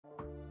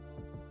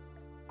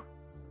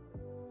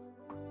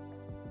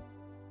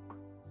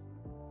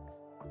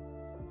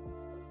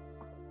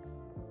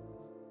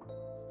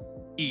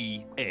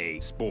EA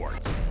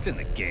Sports. It's in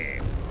the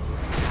game.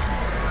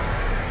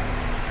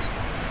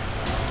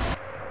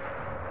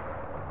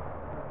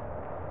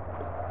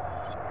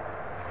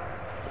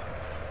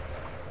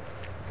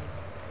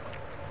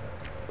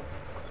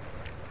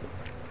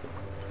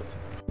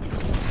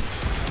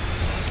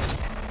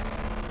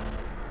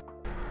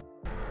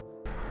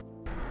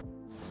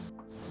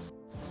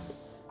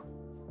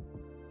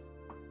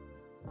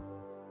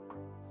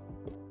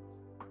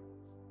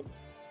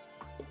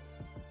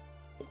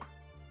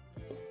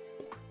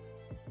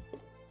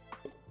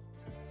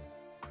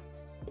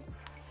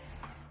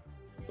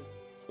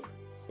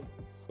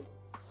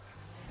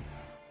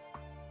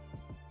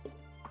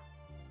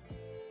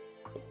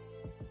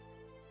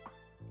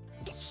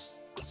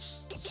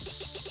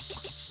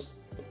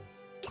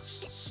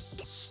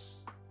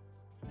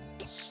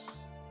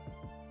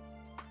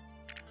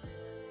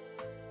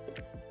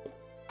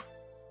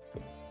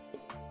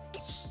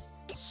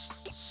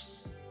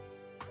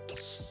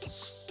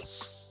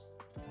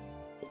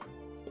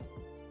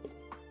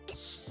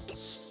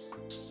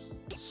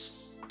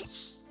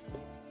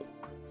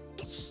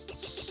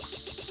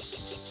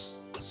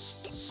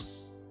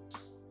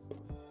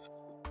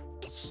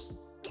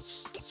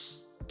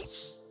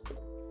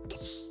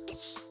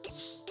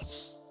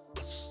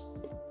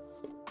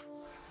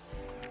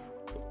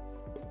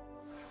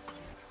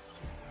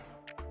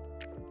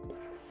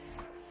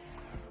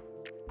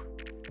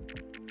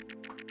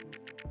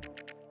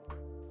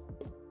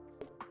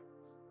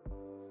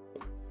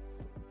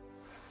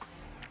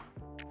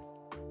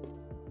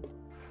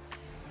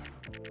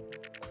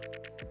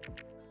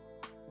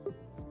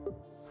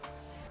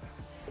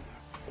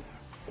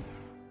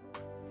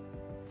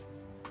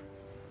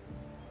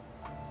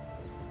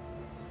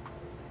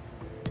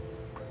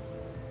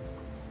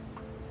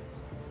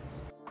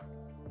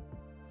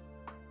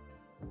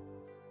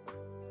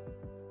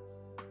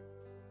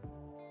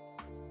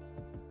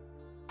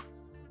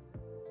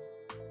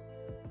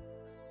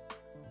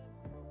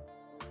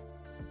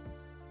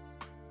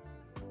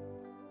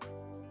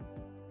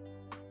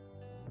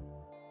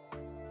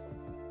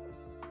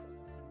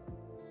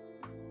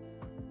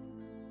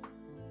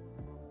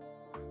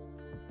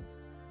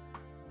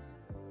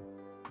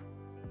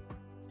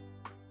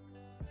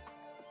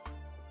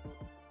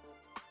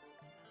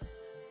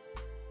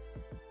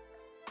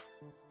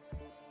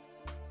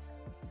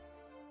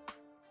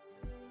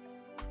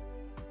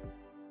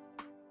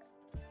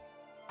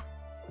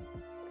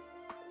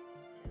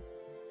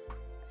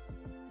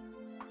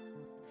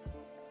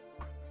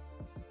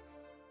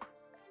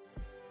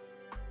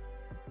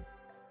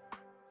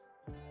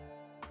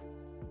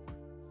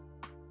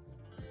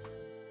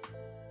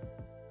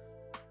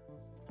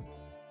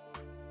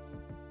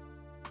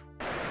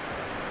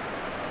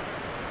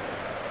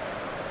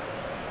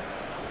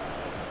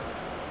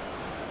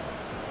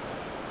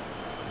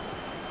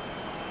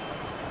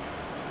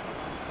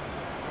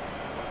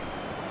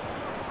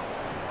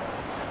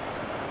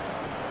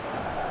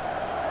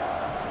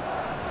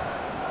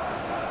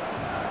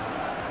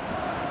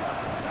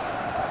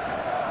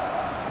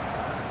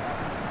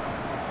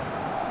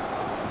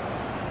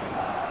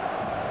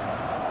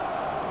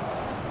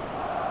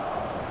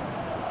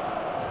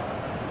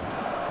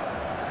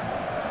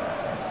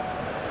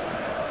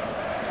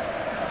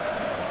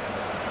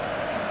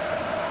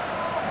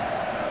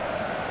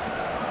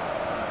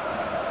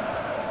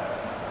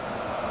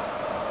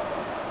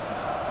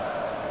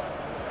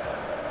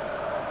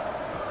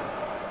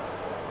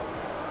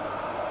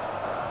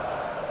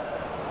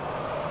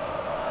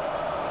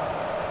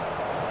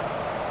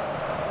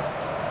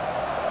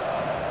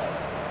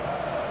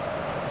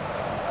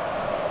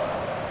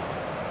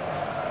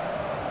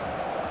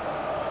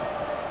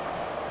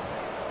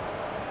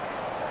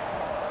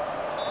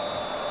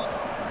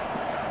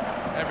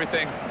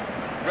 Everything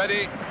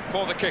ready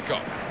for the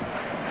kickoff.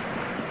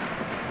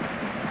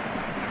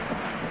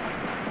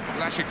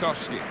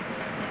 Blaszczykowski.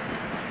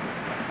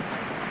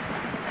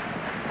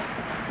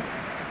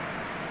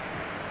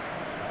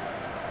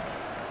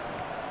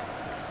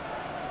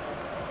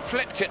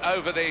 Flipped it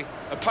over the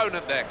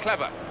opponent there,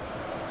 clever.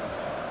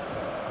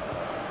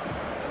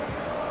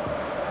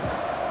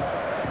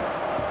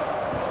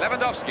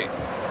 Lewandowski.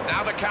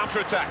 Now the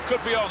counter-attack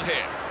could be on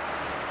here.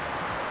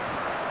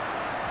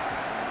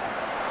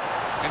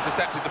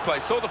 Intercepted the play,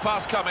 saw the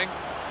pass coming.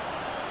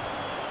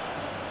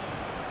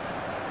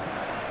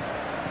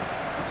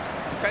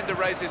 Defender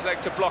raised his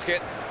leg to block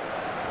it.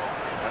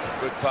 That's a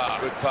good pass,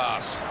 good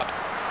pass.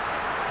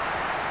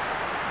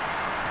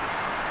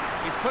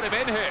 He's put him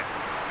in here.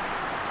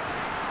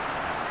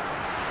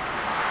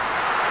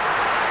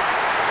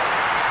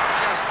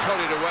 Just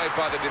pulled it away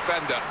by the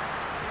defender.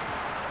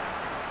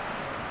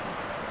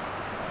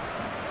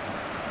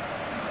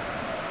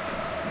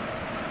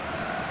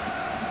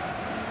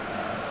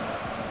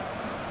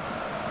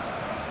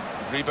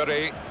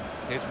 Ribéry,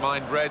 his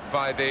mind read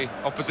by the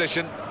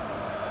opposition.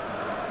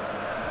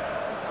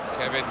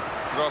 Kevin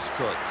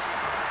Grosskreutz.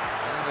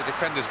 Now the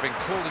defender's been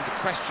called into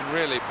question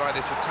really by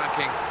this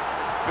attacking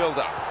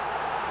build-up.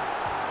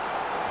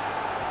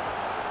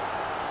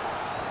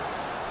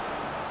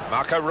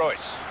 Marco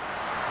Reus.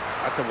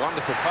 That's a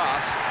wonderful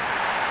pass.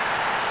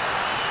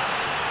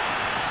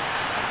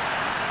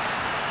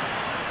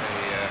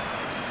 The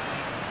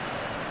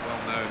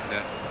well-known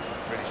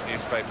British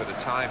newspaper, The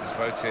Times,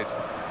 voted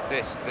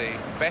this the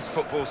best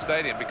football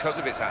stadium because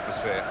of its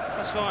atmosphere.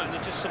 That's right, and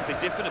there's just something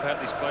different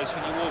about this place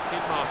when you walk in,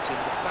 Martin.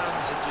 The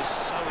fans are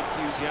just so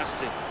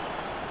enthusiastic.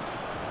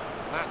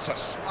 That's a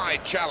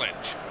slide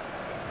challenge.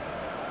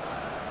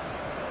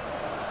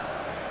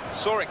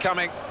 Saw it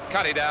coming,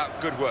 cut it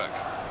out, good work.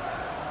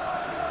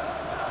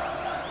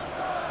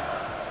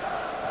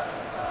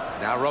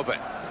 Now Robin,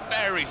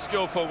 very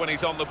skillful when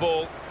he's on the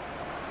ball.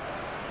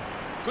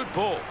 Good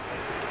ball.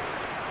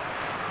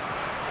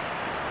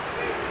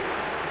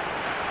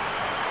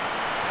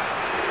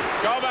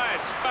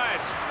 Gomez!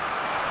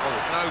 Well,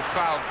 there's no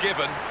foul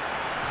given.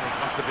 It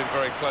must have been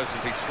very close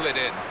as he slid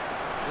in.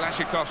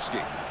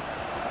 Błaszczykowski.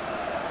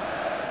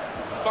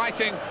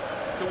 Fighting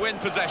to win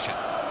possession.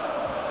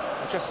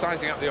 We're just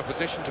sizing up the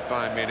opposition to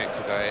Bayern Munich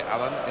today,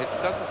 Alan. It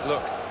doesn't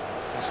look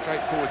a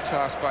straightforward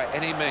task by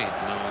any means.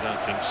 No, I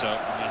don't think so.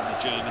 I mean,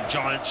 the German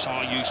giants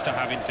are used to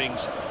having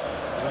things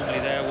normally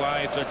their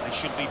way, but they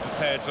should be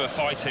prepared for a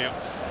fight here.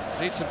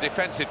 Need some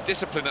defensive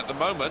discipline at the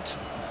moment.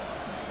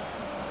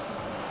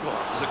 Well,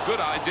 it was a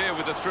good idea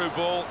with the through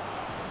ball,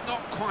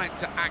 not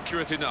quite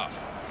accurate enough.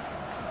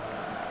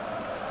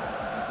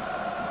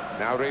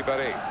 Now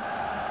Ribéry.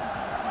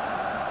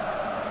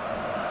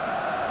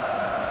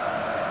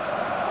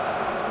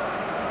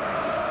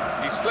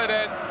 He slid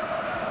in.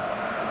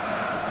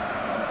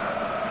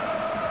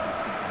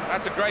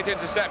 That's a great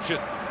interception.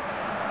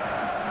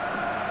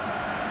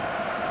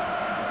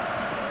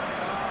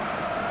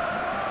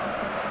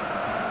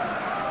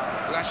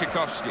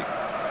 Błaszczykowski.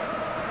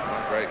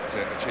 One great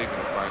achievement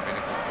of Bayern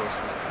Munich, of course,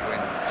 was to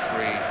win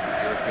 3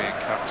 European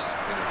Cups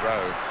in a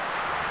row in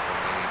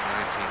the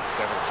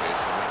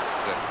 1970s, and that's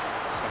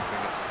something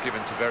that's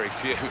given to very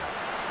few.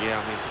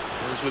 Yeah, I mean,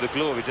 those were the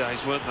glory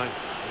days, weren't they? And,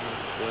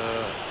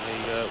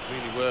 they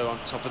really were on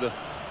top of the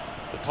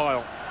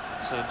pile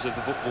in terms of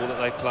the football that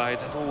they played.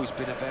 They've always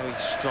been a very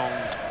strong,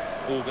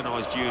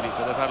 organised unit,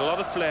 but they've had a lot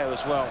of flair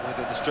as well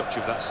within the structure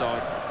of that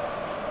side.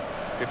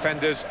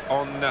 Defenders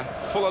on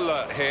full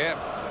alert here.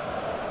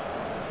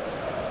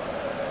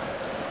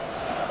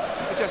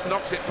 He just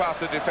knocks it past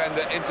the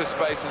defender into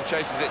space and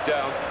chases it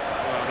down.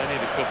 Well, they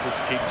need a couple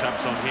to keep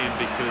tabs on him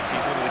because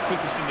he's one of the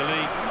quickest in the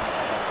league.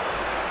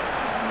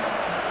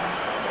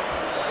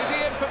 Is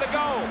he in for the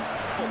goal?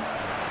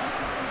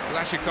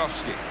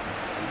 Błaszczykowski.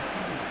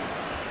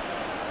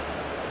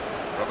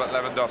 Robert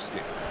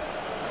Lewandowski.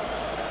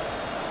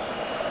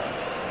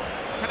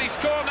 Can he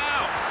score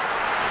now?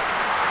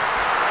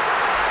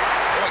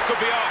 Oh, it could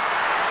be on.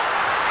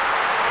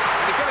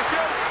 He's going to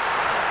shoot.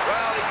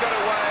 Well, he got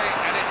away,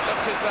 and it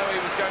looked as though he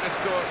was going to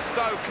score.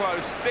 So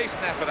close.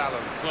 Decent effort,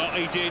 Alan. Well,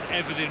 he did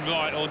everything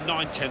right, or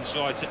 9/10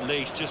 right at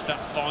least. Just that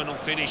final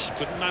finish,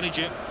 couldn't manage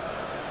it.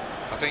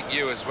 I think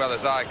you, as well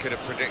as I, could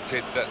have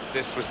predicted that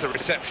this was the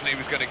reception he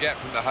was going to get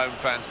from the home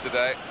fans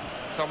today.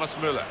 Thomas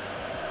Müller.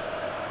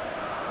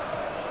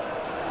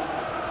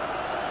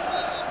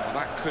 Well,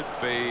 that could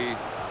be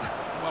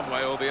one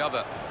way or the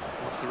other.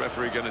 What's the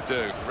referee going to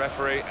do? The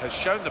referee has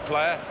shown the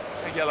player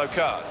a yellow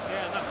card.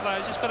 Yeah, and that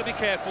player's just got to be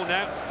careful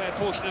now. Fair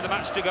portion of the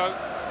match to go.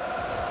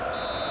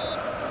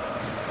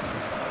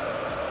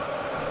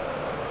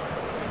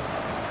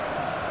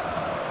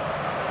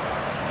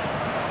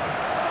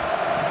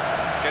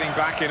 Getting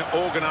back in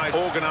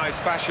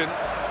organised fashion.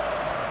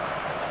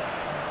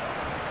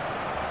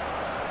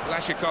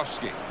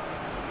 Błaszczykowski.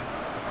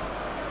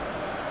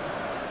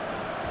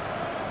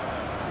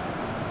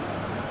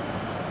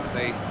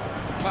 The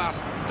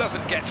pass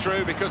doesn't get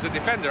through because the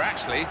defender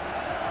actually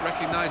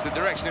recognised the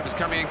direction it was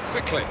coming in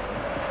quickly.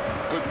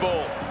 Good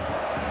ball.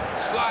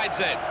 Slides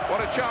in.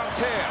 What a chance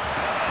here.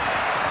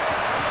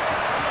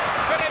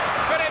 Could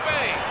it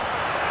be?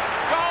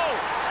 Goal!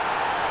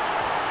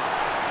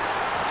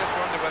 I just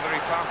wonder whether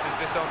he passes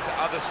this on to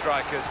other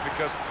strikers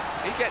because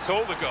he gets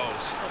all the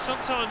goals. Well,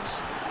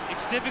 sometimes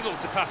it's difficult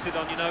to pass it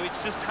on, you know,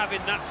 it's just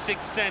having that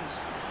sixth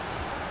sense.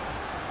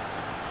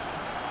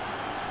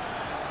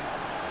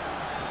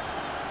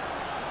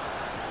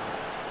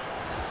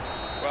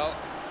 Well,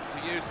 to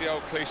use the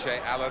old cliche,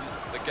 Alan,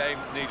 the game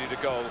needed a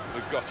goal,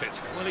 we've got it.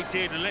 Well, it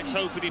did, and let's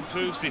hope it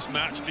improves this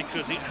match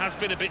because it has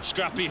been a bit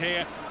scrappy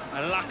here,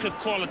 a lack of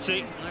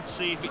quality. Let's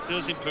see if it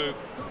does improve.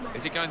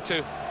 Is he going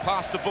to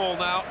pass the ball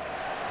now?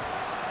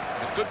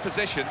 In a good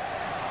position,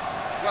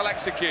 well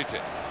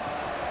executed.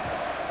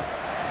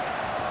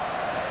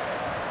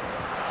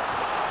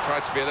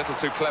 Tried to be a little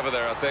too clever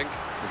there, I think.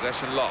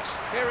 Possession lost.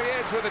 Here he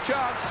is with a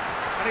chance,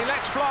 and he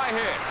lets fly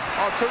here.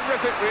 Oh,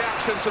 terrific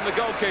reactions from the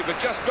goalkeeper,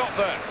 just got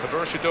there. For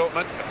Borussia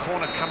Dortmund, a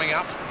corner coming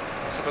up.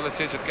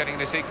 Possibilities of getting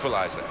this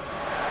equaliser.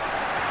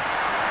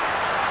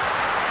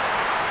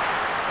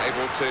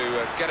 Able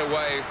to get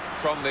away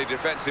from the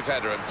defensive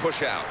header and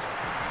push out.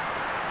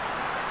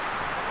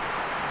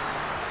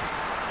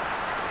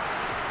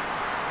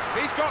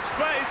 He's got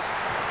space,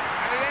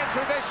 and it ends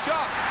with this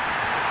shot.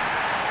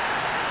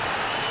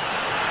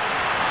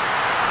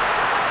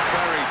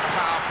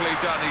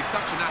 Wonderfully done. He's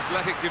such an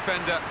athletic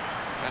defender,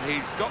 and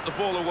he's got the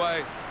ball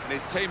away, and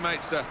his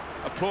teammates are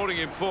applauding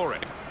him for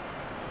it.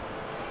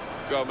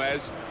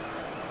 Gomez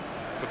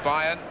for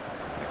Bayern.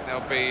 I think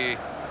they'll be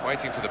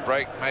waiting for the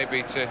break,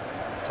 maybe to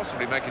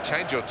possibly make a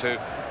change or two.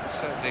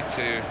 Certainly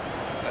to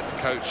let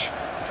the coach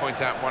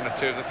point out one or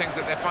two of the things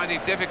that they're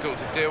finding difficult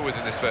to deal with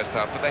in this first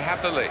half, but they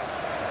have the lead.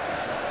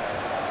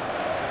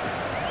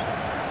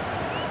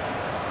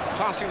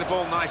 Passing the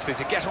ball nicely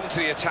to get onto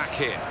the attack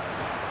here.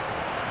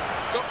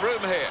 He's got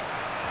room here.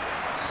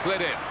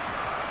 Slid in.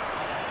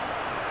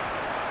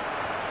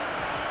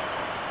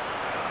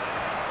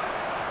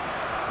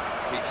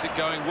 Keeps it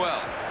going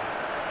well.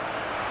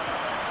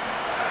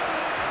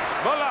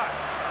 Muller!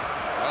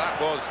 Well, that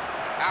was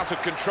out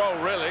of control,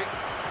 really.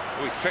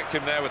 Oh, he's tricked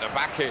him there with a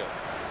back heel.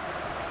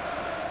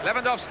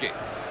 Lewandowski.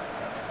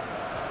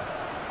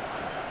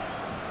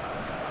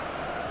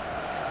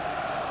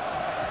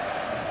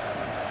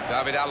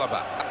 David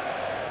Alaba.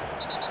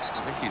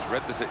 I think he's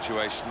read the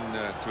situation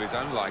to his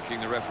own liking,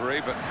 the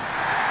referee, but it's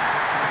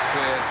not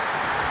clear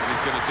what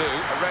he's going to do.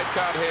 A red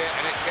card here,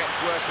 and it gets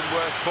worse and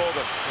worse for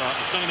them. Right,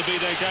 it's not going to be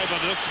their day by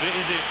the looks of it,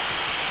 is it?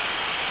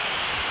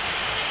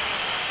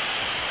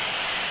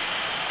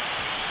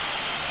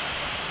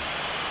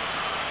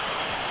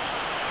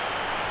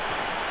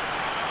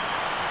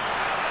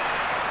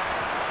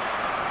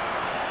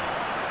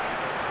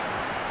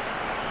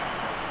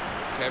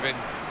 Kevin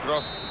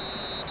Gross.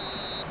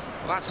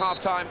 Well, that's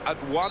half-time at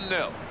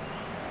 1-0.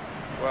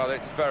 Well,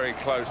 it's very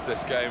close,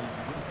 this game.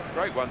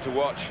 Great one to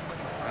watch.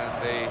 And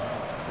the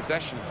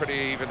possession pretty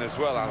even as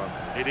well, Alan.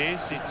 It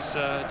is. It's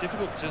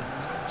difficult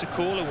to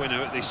call a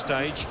winner at this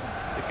stage.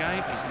 The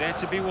game is there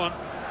to be won.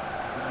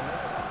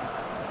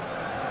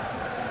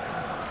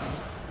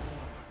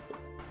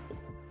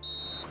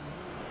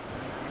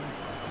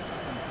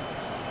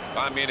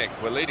 Bayern Munich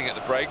were leading at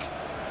the break.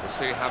 We'll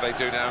see how they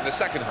do now in the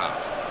second half.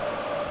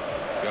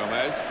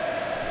 Gomez.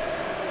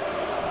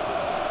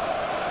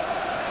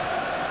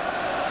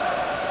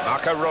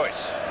 Marco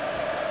Reus.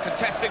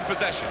 Contesting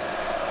possession.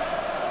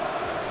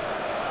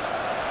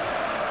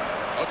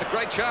 Oh, it's a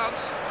great chance.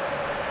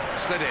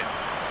 Slid in.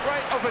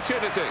 Great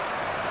opportunity.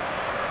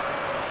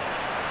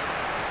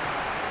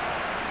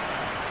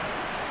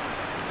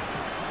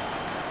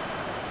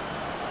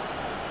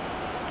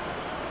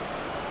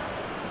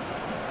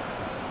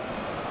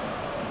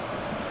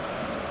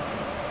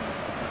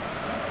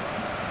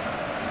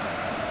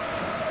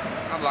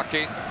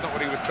 Unlucky. It's not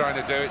what he was trying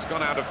to do. It's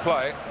gone out of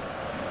play.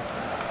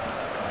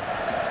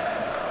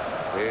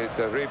 Here's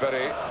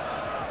Ribéry.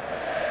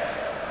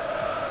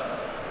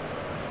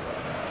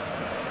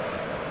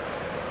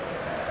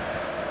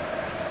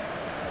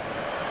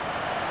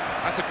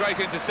 That's a great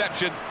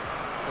interception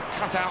to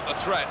cut out the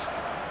threat.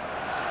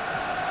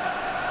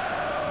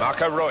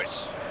 Marco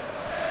Reus.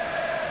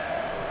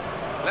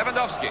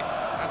 Lewandowski.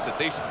 That's a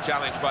decent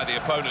challenge by the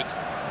opponent.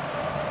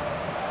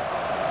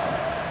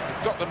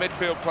 He's got the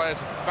midfield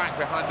players back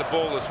behind the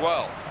ball as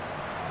well.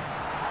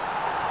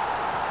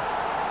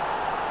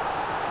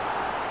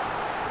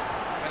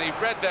 And he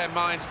read their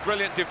minds.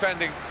 Brilliant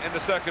defending in the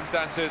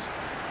circumstances.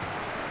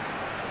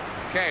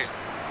 Kane.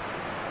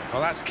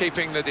 Well, that's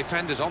keeping the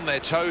defenders on their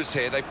toes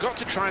here. They've got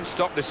to try and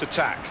stop this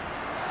attack.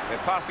 They're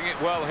passing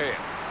it well here.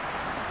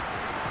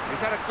 He's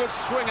had a good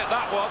swing at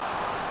that one.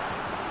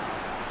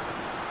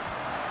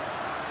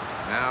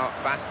 Now,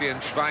 Bastian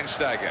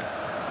Schweinsteiger.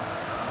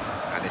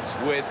 And it's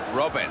with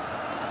Robin.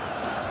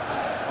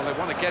 Well, they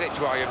want to get it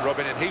to Arjen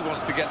Robin, and he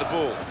wants to get the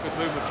ball. Good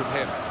movement from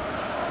him.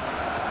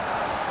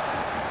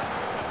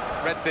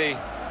 Read the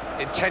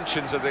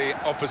intentions of the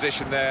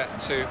opposition there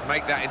to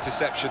make that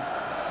interception.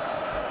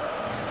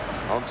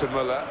 On to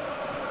Muller.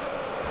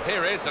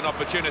 Here is an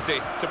opportunity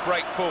to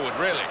break forward,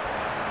 really.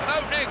 An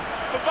opening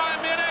for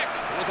Bayern Munich.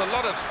 There was a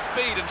lot of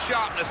speed and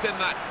sharpness in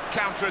that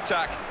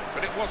counter-attack,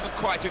 but it wasn't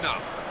quite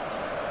enough.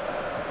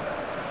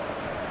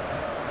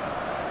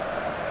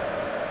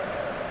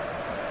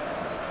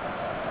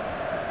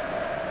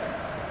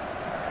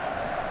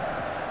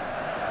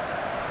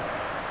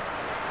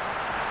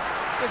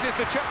 This is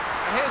the chance,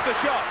 and here's the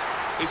shot.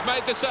 He's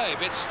made the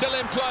save. It's still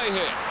in play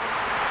here.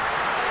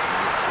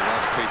 It's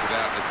rather petered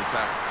out, this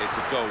attack. It's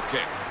a goal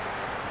kick.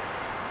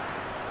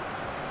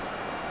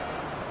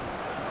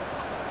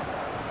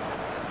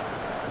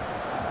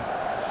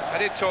 I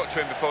did talk to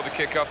him before the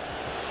kickoff,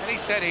 and he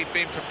said he'd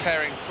been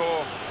preparing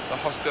for the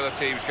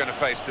hostility he was going to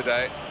face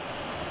today.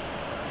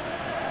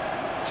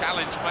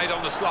 Challenge made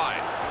on the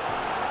slide.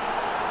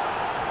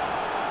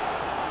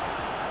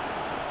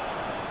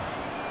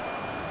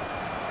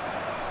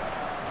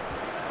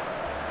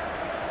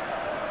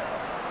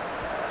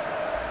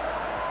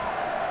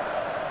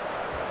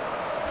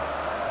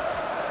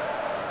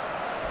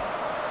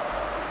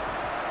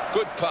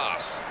 Good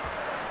pass.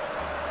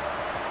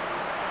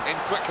 In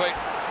quickly.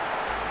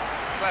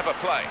 Clever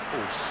play.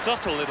 Oh,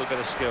 subtle little bit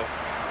of skill.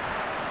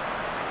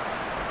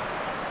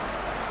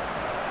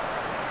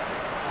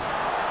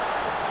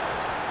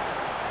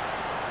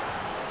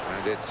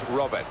 And it's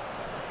Robin.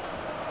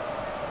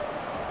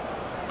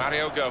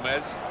 Mario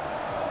Gomez.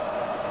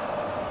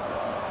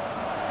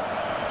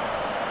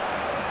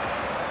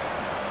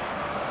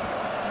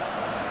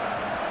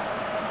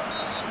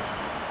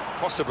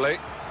 possibly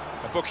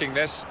booking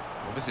this.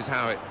 Well, this is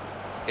how it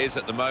is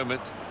at the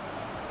moment,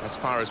 as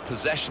far as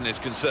possession is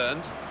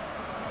concerned.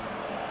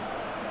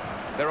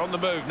 They're on the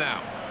move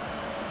now.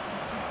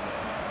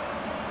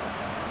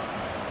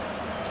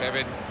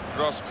 Kevin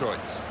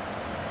Grosskreutz.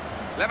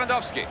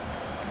 Lewandowski.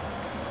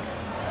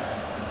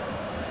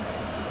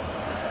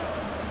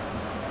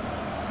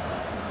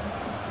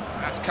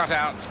 That's cut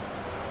out.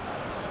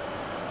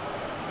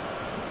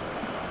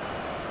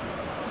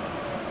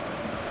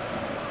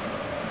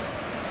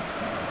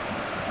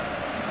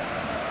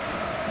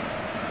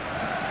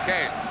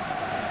 Kane.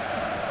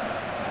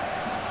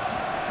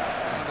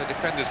 And the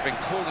defender's been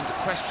called into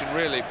question,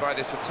 really, by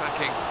this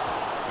attacking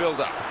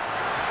build-up.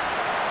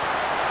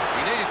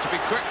 He needed to be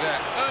quick there.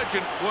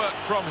 Urgent work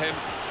from him,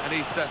 and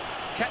he's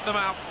kept them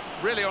out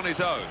really on his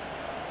own.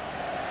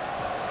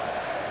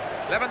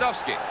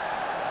 Lewandowski.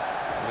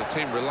 And the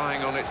team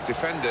relying on its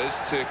defenders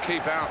to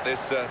keep out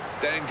this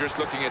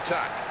dangerous-looking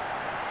attack.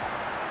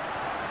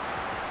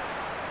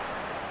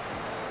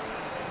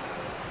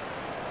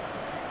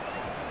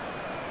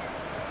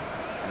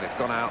 And it's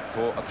gone out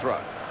for a throw.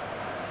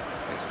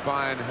 It's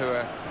Bayern who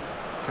are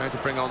going to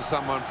bring on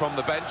someone from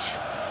the bench.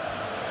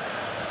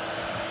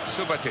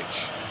 Subotic.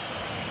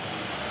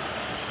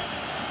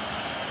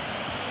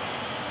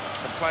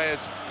 Some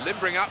players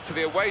limbering up for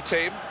the away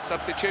team.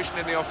 Substitution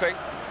in the offing.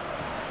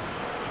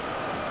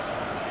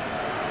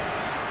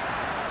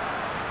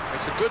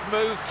 It's a good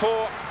move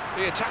for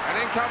the attack.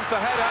 And in comes the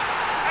header.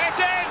 And it's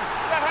in!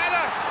 The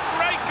header!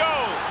 Great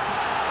goal!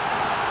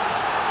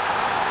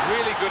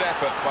 Really good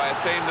effort by a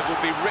team that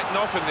would be written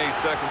off in these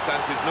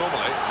circumstances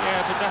normally.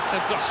 Yeah, but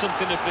they've got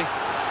something of the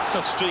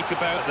tough streak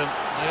about them.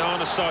 They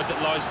aren't a side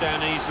that lies down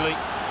easily.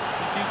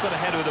 If you've got a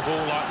header with a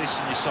ball like this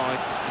in your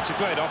side, it's a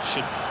great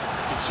option.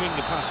 You can swing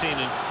the pass in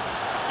and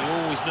you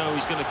always know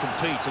he's going to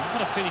compete. And what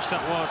a finish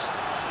that was.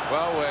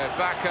 Well, we're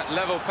back at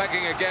level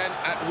pegging again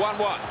at 1-1.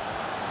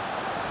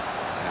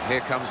 And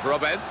here comes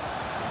Robben.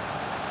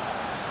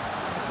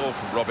 The ball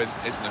from Robben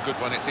isn't a good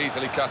one, it's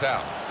easily cut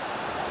out.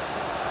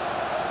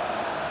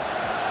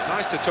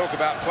 Nice to talk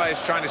about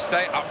players trying to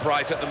stay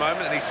upright at the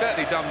moment, and he's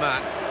certainly done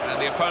that.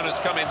 And the opponents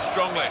come in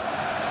strongly.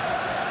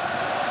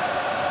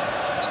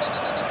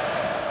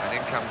 And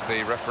in comes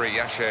the referee,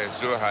 Yasher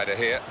Zurheider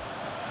here.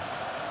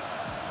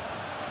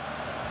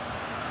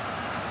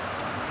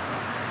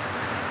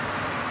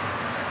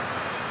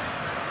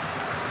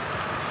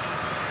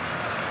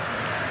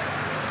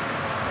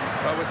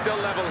 Well, we're still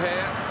level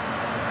here,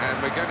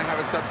 and we're going to have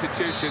a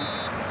substitution.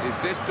 Is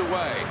this the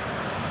way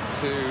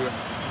to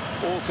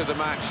alter the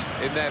match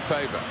in their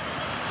favour?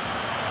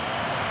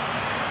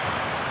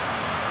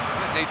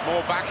 Might need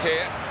more back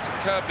here to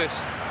curb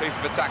this piece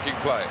of attacking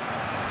play.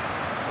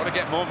 Want to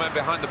get more men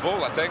behind the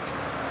ball, I think.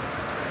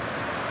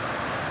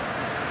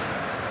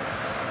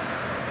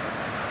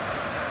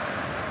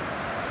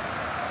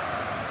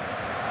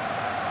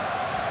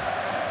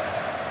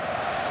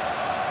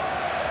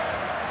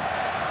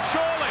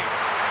 Surely!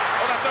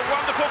 Oh, that's a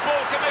wonderful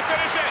ball. Can they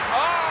finish it?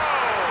 Oh!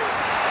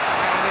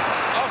 And it's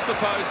off the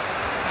post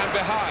and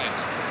behind.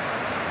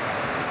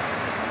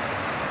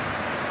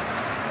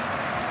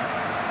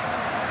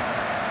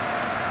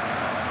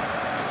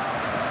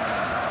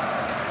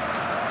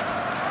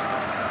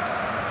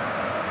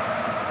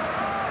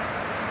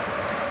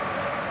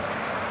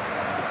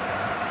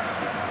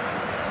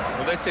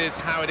 Well, this is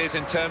how it is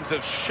in terms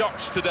of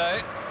shots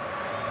today.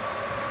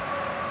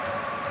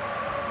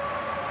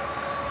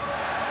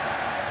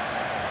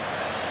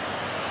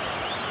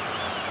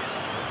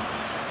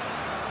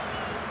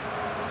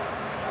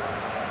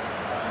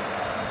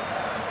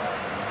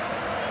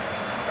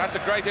 That's a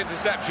great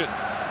interception.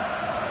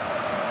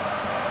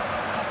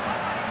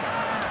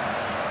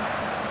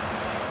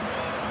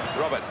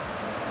 Robben.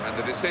 And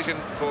the decision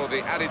for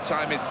the added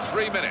time is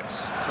 3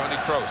 minutes. Toni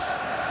Kroos.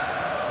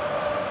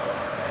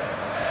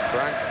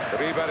 Frank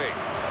Ribéry.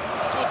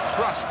 Good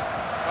thrust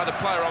by the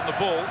player on the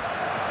ball.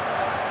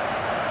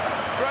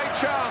 Great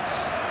chance.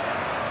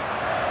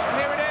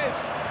 Here it is.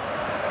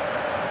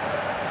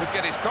 Could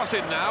get his cross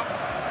in now.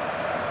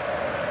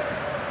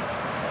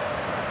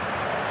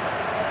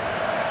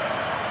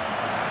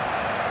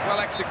 Well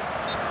executed.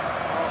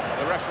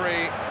 The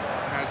referee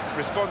has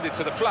responded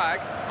to the flag.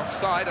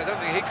 Offside, I don't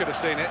think he could have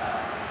seen it.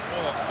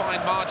 Oh,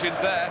 fine margins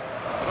there,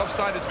 but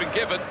offside has been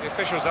given. The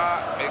officials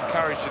are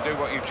encouraged to do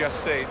what you've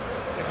just seen.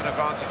 If an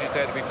advantage is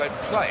there to be played,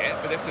 play it,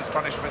 but if there's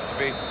punishment to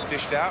be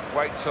dished out,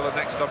 wait till the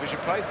next stoppage is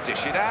played,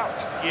 dish it out.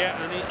 Yeah,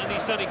 and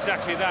he's done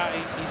exactly that.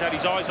 He's had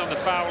his eyes on the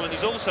foul, and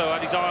he's also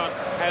had his eye on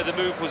how the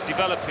move was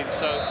developing,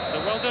 so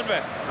well done,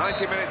 ref.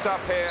 90 minutes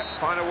up here,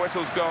 final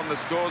whistle's gone, the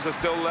scores are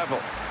still level.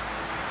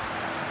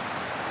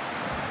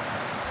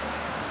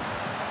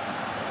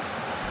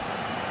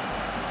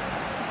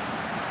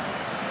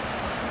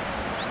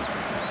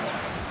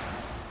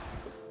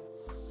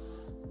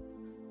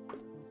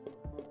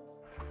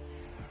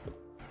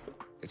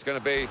 It's going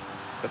to be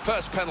the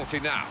first penalty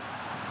now.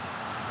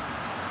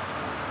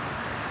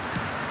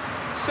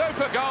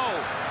 Super goal!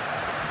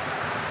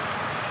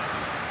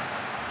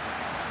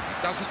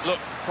 Doesn't look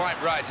quite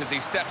right as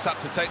he steps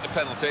up to take the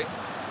penalty.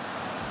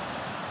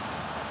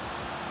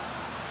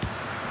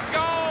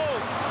 Goal!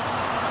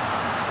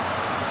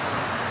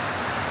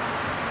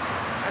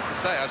 I have to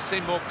say, I've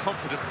seen more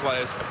confident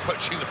players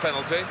approaching the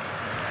penalty.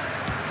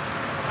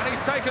 And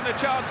he's taken the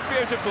chance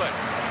beautifully.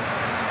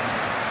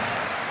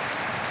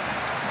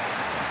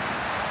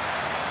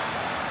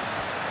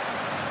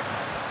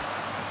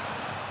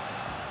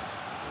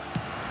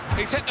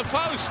 He's hit the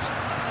post.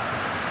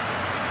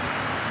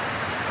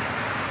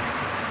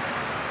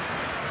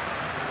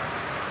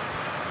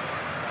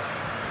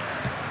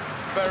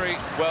 Very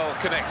well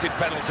connected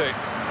penalty.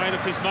 Made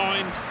up his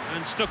mind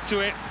and stuck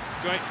to it.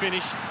 Great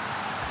finish.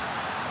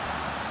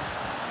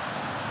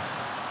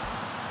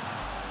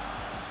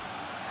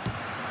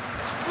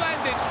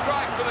 Splendid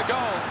strike for the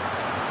goal.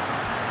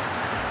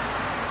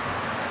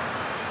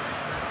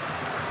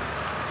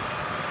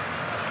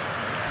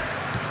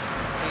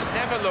 He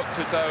never looked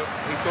as though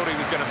he thought he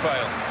was going to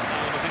fail.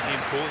 And I think the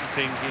important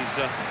thing is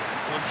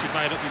once you've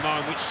made up your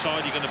mind which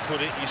side you're going to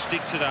put it, you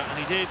stick to that, and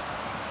he did.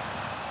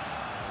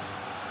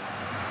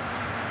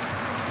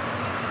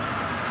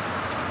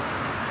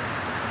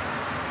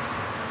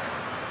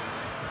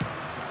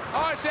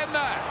 Oh, it's in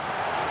there.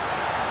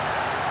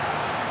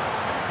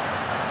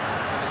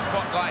 So the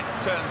spotlight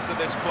turns to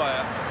this player.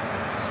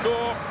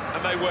 Score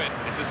and they win.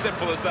 It's as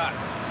simple as that.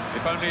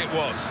 If only it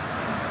was.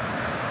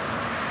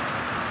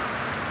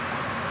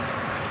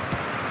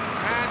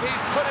 And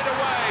he's put it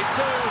away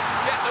to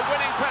get the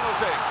winning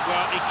penalty.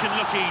 Well, it can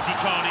look easy,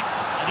 can't it?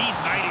 And he's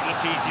made it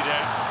look easy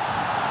there.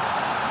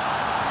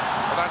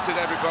 Well, that's it,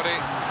 everybody.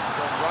 It's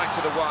gone right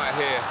to the wire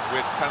here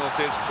with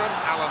penalties from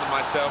Alan and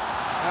myself.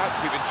 I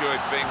hope you've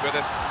enjoyed being with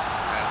us,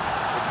 and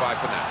goodbye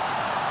for now.